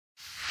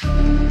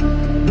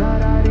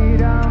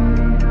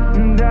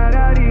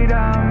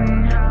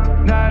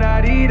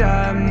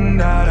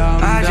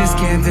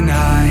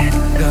deny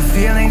the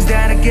feelings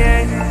that I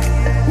get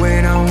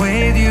when I'm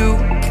with you,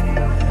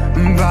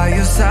 by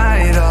your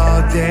side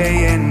all day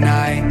and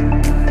night.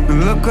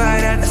 Look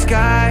right at the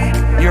sky,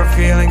 your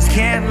feelings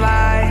can't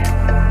lie.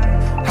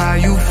 How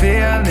you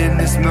feel in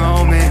this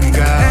moment,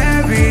 girl?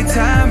 Every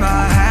time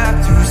I have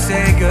to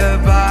say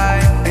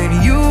goodbye, and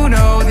you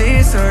know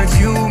this hurts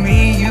you, me,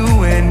 you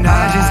and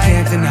I just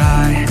can't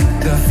deny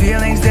the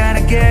feelings that